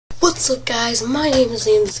So guys, my name is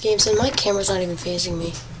Liam This Games and my camera's not even facing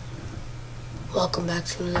me. Welcome back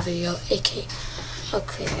to another video, okay,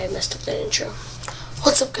 I messed up that intro.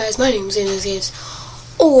 What's up guys, my name is Liam This Games,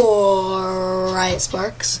 or Riot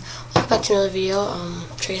Sparks. Welcome back to another video.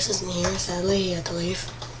 Trace isn't here, sadly, he had to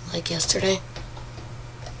leave, like yesterday.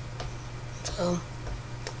 So,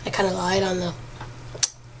 I kinda lied on the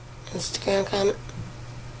Instagram comment.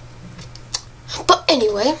 But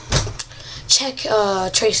anyway, check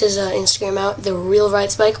Trace's Instagram out, The Real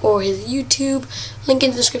Riot Spike, or his YouTube, link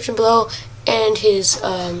in the description below, and his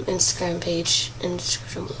Instagram page in the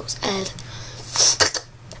description below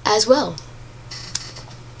as well.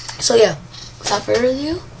 So yeah, without further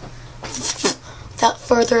ado, let's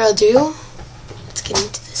get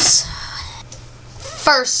into this.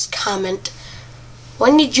 First comment: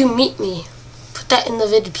 when did you meet me? Put that in the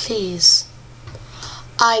vid, please.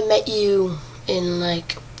 I met you in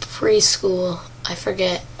like preschool, I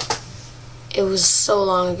forget. It was so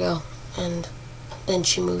long ago, and then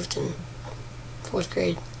she moved in 4th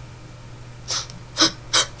grade.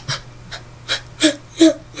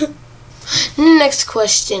 Next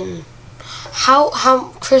question. How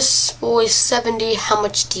Chris Boy 70, how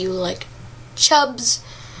much do you like Chubbs?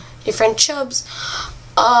 Your friend Chubbs?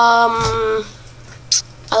 I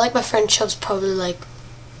like my friend Chubbs probably like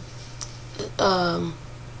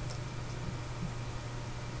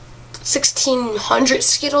 1,600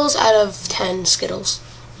 Skittles out of 10 Skittles.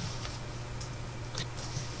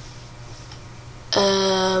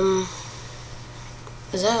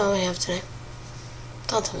 Is that all we have today?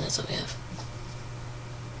 Don't tell me that's all we have.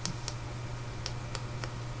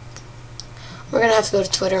 We're gonna have to go to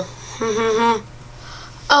Twitter.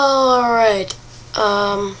 Alright.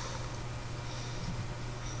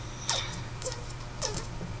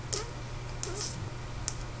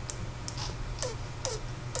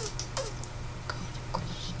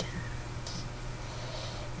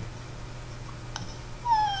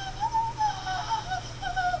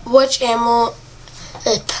 Which animal?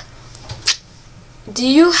 Do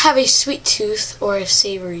you have a sweet tooth or a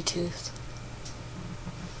savory tooth?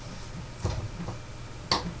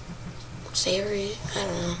 Savory? I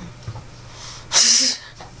don't know.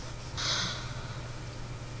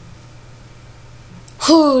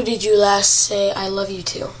 Who did you last say I love you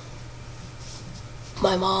to?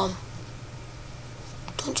 My mom.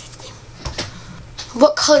 Don't judge me.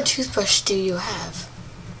 What color toothbrush do you have?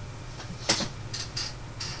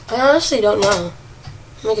 I honestly don't know.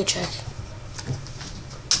 Let me go check.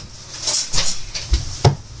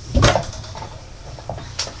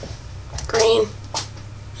 Green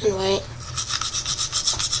and white.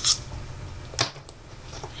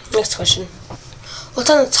 Next question. What's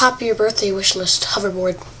on the top of your birthday wish list?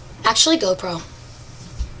 Hoverboard. Actually, GoPro.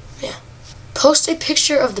 Yeah. Post a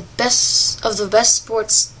picture of the best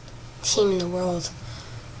sports team in the world.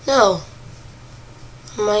 No.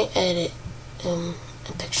 I might edit a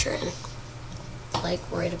picture in, like,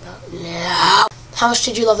 right about now. How much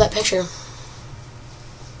did you love that picture?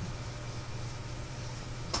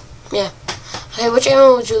 Yeah. Okay, which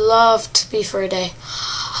animal would you love to be for a day?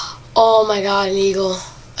 Oh my god, an eagle.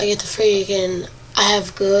 I get to freaking, I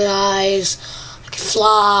have good eyes, I can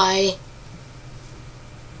fly.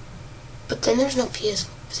 But then there's no PS4.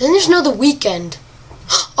 Then there's no The Weeknd.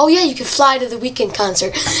 Oh yeah, you can fly to the Weeknd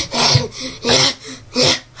concert. Yeah.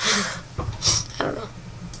 I don't know.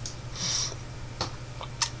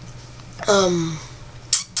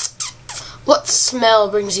 What smell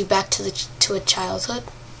brings you back to a childhood?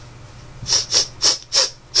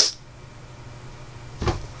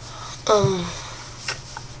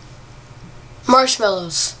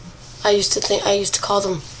 Marshmallows. I used to call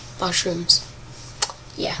them mushrooms.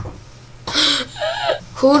 Yeah.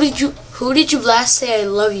 Who did you last say I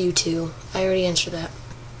love you to? I already answered that.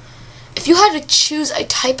 If you had to choose a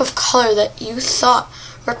type of color that you thought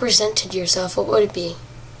represented yourself, what would it be?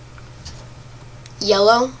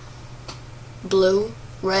 Yellow, blue,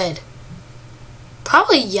 red.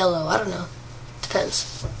 Probably yellow, I don't know. Depends.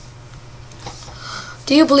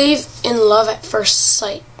 Do you believe in love at first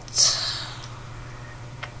sight?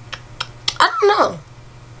 I don't know.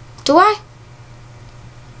 Do I?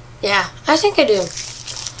 Yeah, I think I do.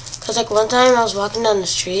 Cause like one time I was walking down the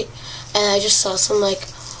street and I just saw some like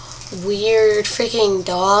weird freaking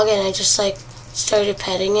dog and I just like started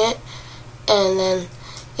petting it, and then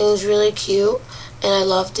it was really cute and I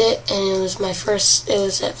loved it, and it was at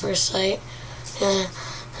first sight.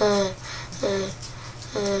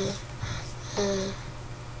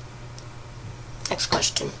 Next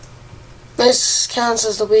question. This counts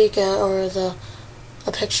as the weekend or a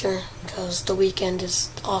picture because The Weeknd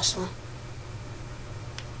is awesome.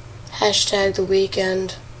 Hashtag The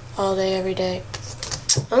Weeknd. all day, every day.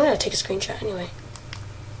 I'm gonna take a screenshot anyway.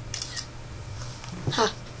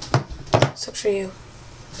 Ha. Sucks for you.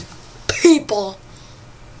 People.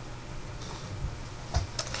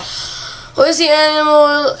 What is the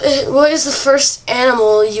animal? What is the first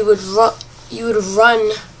animal you would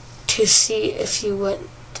run to see if you went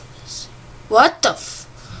to this? What the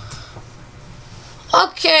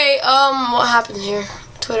Okay, what happened here?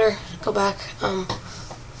 Twitter, go back.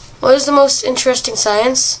 What is the most interesting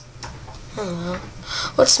science? I don't know.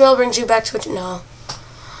 What smell brings you back to it? No.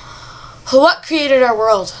 What created our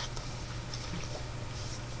world?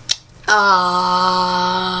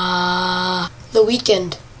 The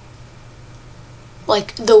Weeknd.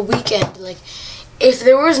 Like, The Weeknd. Like, if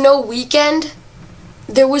there was no Weeknd,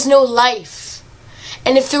 there was no life.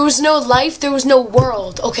 And if there was no life, there was no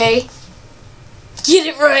world, okay? Get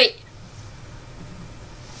it right!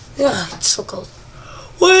 Ugh, it's so cold.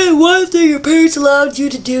 What one thing your parents allowed you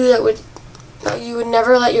to do that you would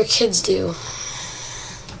never let your kids do?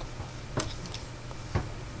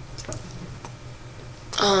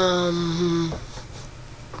 I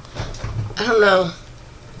don't know.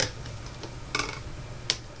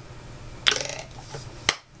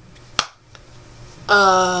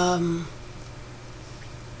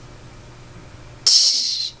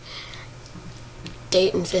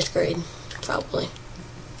 Date in 5th grade, probably.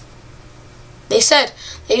 They used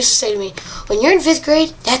to say to me, when you're in 5th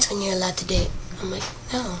grade, that's when you're allowed to date. I'm like,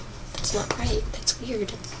 no, that's not right. That's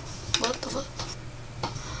weird. What the fuck?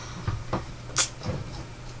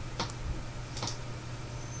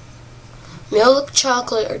 Milk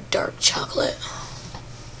chocolate or dark chocolate?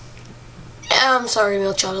 I'm sorry,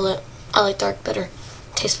 milk chocolate. I like dark better.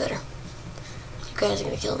 Tastes better. You guys are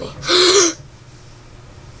gonna kill me.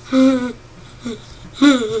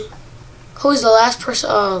 Who's the last person?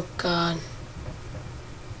 Oh God.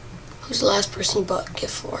 Who's the last person you bought a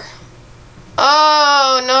gift for?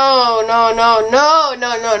 Oh no.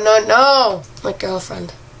 My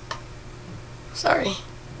girlfriend. Sorry.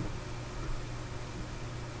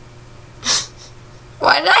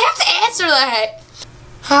 Why did I have to answer that?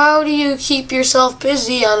 How do you keep yourself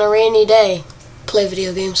busy on a rainy day? Play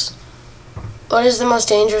video games. What is the most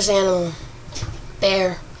dangerous animal?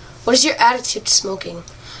 Bear. What is your attitude to smoking?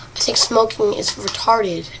 I think smoking is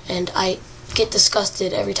retarded, and I get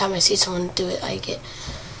disgusted every time I see someone do it. I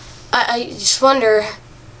just wonder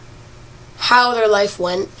how their life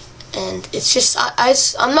went, and it's just,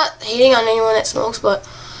 I'm not hating on anyone that smokes, but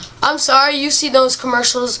I'm sorry, you see those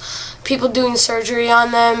commercials, people doing surgery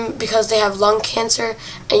on them because they have lung cancer,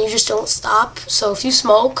 and you just don't stop. So if you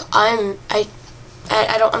smoke, I'm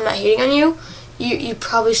not hating on you. You're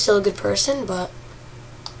probably still a good person, but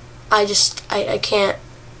I can't.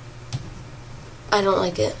 I don't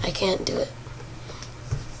like it. I can't do it.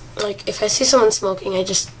 Like, if I see someone smoking, I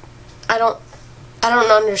don't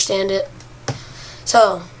understand it.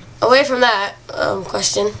 So, away from that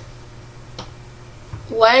question,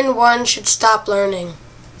 when one should stop learning?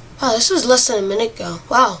 Wow, this was less than a minute ago.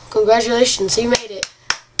 Wow, congratulations, you made it.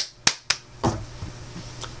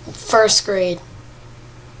 1st grade.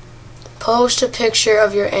 Post a picture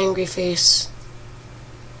of your angry face.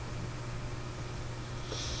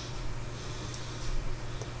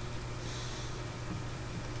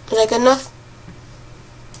 Is that good enough?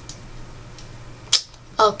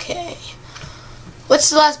 Okay. What's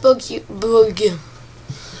the last book you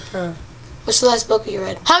What's the last book you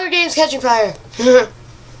read? Hunger Games: Catching Fire.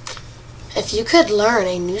 If you could learn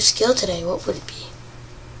a new skill today, what would it be?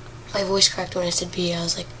 My voice cracked when I said B. I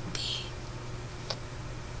was like, B.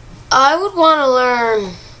 I would want to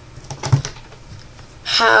learn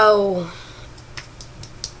how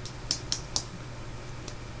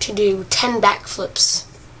to do 10 backflips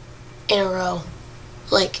in a row.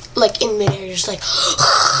 Like in midair, just like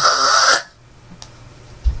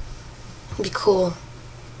it'd be cool.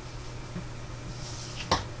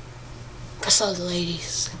 Press all the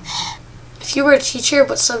ladies. If you were a teacher,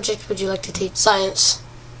 what subject would you like to teach? Science.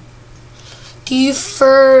 Do you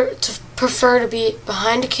prefer to be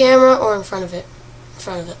behind a camera or in front of it? In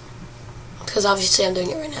front of it. Because obviously I'm doing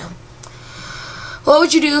it right now. What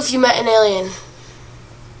would you do if you met an alien?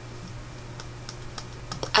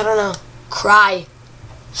 I don't know. Cry.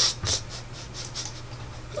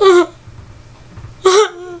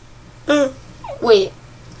 Wait.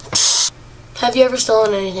 Have you ever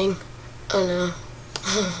stolen anything? Oh no.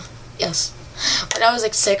 Yes. When I was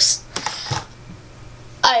like 6,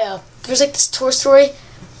 there was like this Toy Story.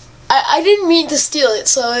 I didn't mean to steal it,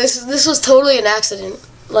 so this was totally an accident.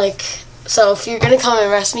 Like, so if you're gonna come and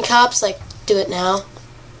arrest me, cops, like, do it now.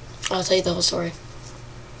 I'll tell you the whole story.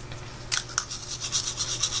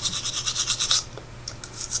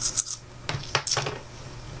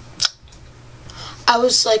 I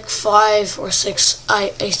was like 5 or 6.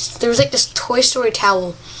 There was like this Toy Story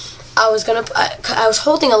towel. I was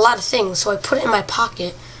holding a lot of things, so I put it in my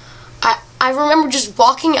pocket. I remember just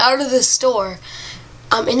walking out of the store.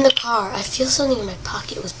 I'm in the car. I feel something in my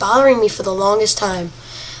pocket. It was bothering me for the longest time.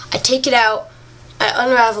 I take it out, I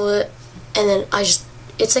unravel it, and then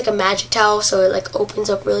it's like a magic towel, so it like opens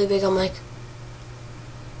up really big. I'm like,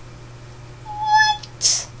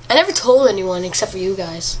 what? I never told anyone except for you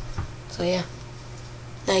guys. So yeah,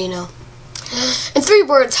 now you know. In 3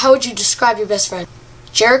 words, how would you describe your best friend?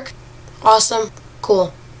 Jerk, awesome,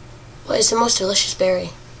 cool. What is the most delicious berry?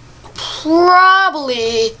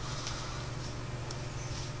 Probably,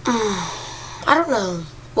 I don't know.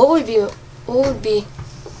 What would be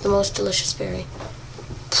the most delicious berry?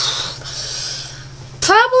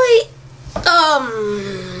 Probably,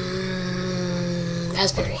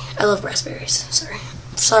 raspberry. I love raspberries.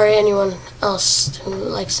 Sorry anyone else who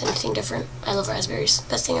likes anything different. I love raspberries.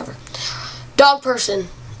 Best thing ever. Dog person.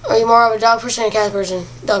 Are you more of a dog person or a cat person?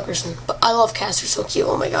 Dog person. But I love cats. They're so cute.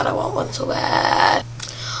 Oh my god, I want one so bad.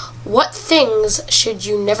 What things should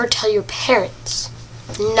you never tell your parents?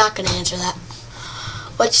 I'm not gonna answer that.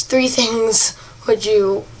 Which 3 things would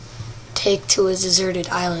you take to a deserted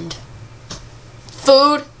island?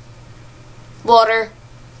 Food, water,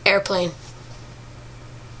 airplane.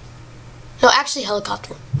 No, actually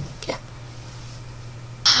helicopter. Yeah.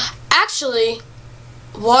 Actually,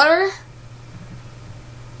 water,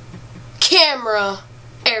 camera,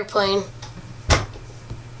 airplane.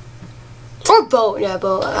 Or boat. Yeah,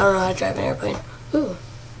 boat. I don't know how to drive an airplane. Ooh.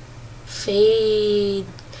 Fade.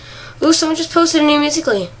 Ooh, someone just posted a new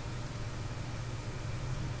Musical.ly.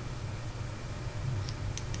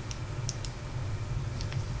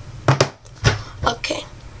 Okay.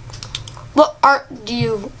 What art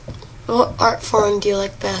form do you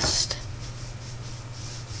like best?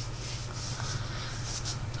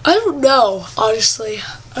 I don't know, honestly.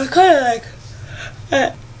 I kind of like...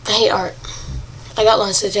 I hate art. I got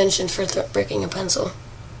lunch detention for breaking a pencil.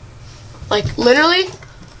 Like, literally,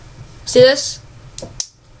 see this?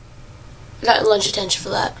 I got lunch detention for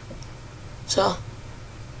that. So,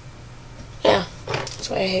 yeah, that's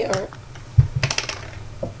why I hate art.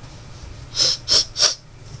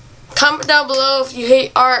 Comment down below if you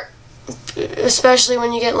hate art, especially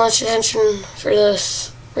when you get lunch detention for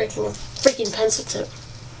this breaking a freaking pencil tip.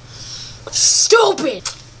 Stupid!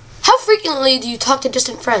 How frequently do you talk to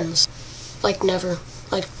distant friends? Like never.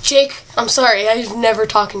 Like, Jake, I'm sorry, I've never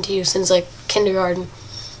talking to you since like kindergarten.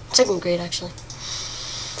 2nd grade actually.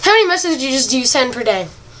 How many messages do you send per day?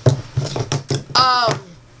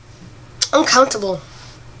 Uncountable.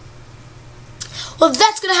 Well,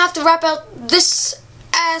 that's gonna have to wrap out this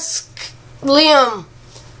Ask Liam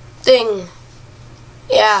thing.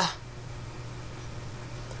 Yeah.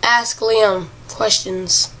 Ask Liam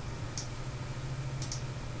questions.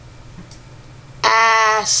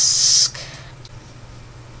 Ask.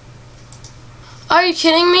 Are you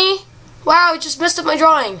kidding me? Wow, I just messed up my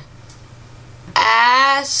drawing.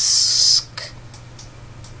 Ask.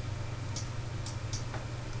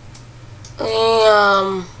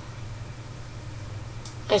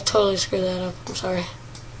 I totally screwed that up. I'm sorry.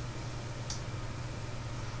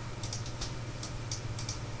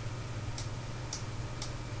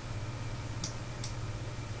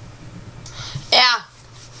 Yeah.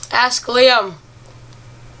 Ask Liam.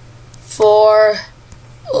 For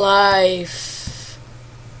life.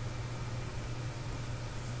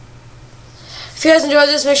 If you guys enjoyed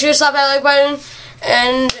this, make sure to slap that like button.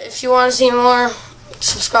 And if you want to see more,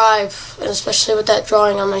 subscribe. And especially with that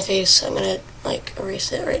drawing on my face, I'm going to like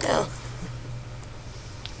erase it right now.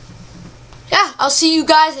 Yeah, I'll see you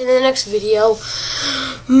guys in the next video.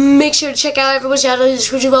 Make sure to check out everyone's channel in the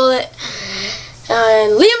description below it.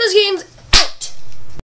 And Liam Does Games